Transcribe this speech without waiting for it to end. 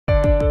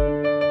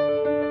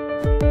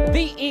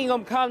The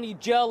Ingham County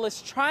Jail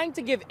is trying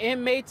to give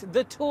inmates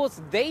the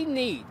tools they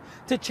need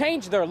to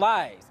change their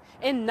lives,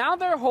 and now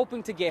they're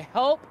hoping to get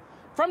help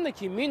from the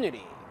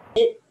community.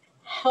 It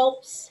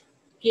helps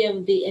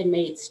give the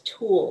inmates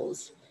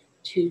tools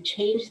to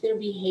change their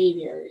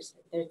behaviors,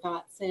 their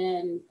thoughts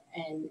and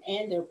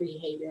their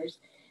behaviors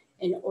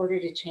in order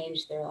to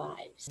change their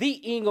lives. The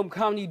Ingham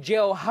County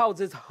Jail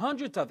houses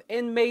hundreds of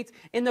inmates,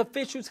 and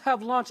officials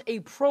have launched a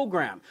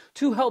program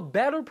to help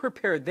better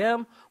prepare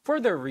them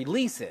for their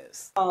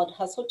releases. Called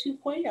Hustle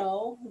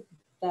 2.0,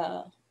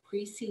 the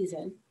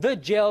preseason. The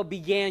jail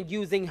began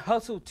using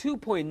Hustle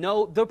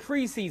 2.0 the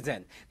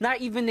preseason,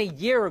 not even a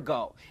year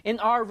ago, and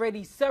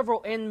already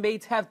several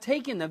inmates have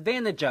taken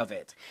advantage of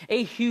it.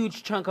 A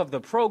huge chunk of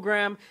the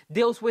program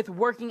deals with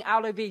working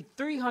out of a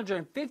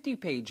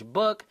 350-page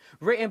book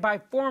written by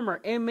former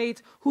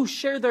inmates who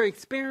share their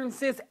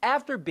experiences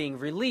after being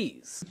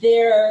released.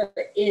 There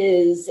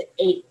is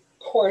a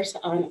course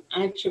on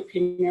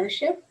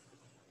entrepreneurship.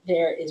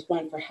 There is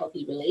one for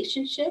healthy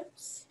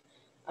relationships,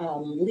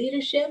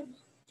 leadership,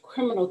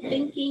 criminal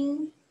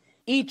thinking.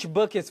 Each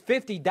book is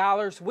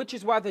 $50, which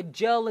is why the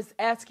jail is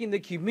asking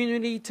the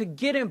community to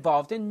get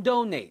involved and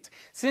donate.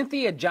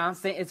 Cynthia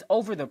Johnson is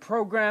over the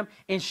program,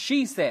 and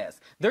she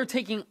says they're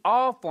taking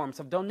all forms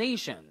of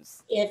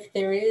donations. If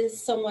there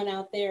is someone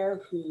out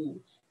there who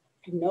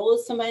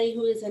knows somebody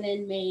who is an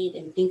inmate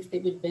and thinks they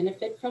would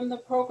benefit from the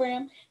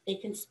program, they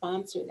can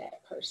sponsor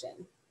that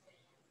person.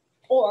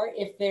 Or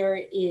if there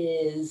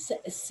is,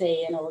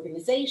 say, an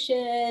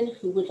organization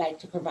who would like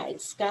to provide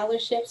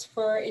scholarships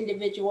for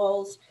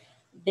individuals,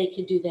 they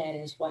could do that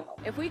as well.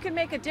 If we could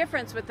make a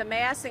difference with the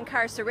mass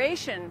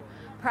incarceration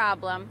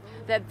problem,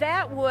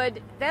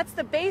 that's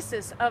the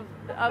basis of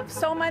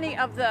so many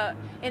of the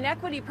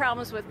inequity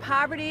problems with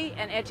poverty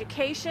and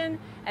education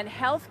and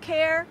health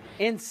care.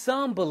 And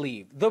some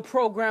believe the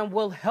program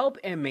will help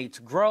inmates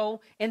grow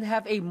and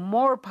have a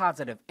more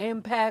positive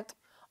impact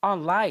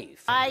on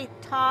life.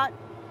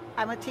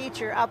 I'm a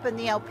teacher up in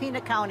the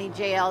Ingham County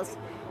jails,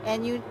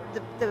 and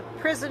the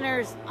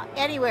prisoners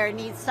anywhere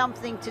need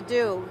something to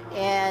do,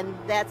 and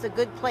that's a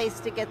good place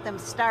to get them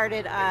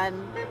started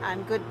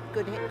on good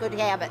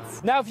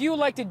habits. Now, if you would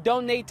like to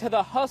donate to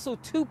the Hustle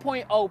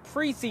 2.0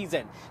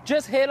 preseason,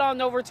 just head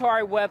on over to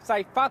our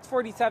website,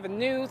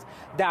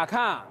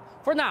 fox47news.com.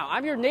 For now,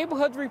 I'm your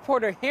neighborhood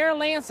reporter here in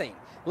Lansing,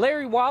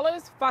 Larry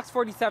Wallace, Fox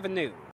 47 News.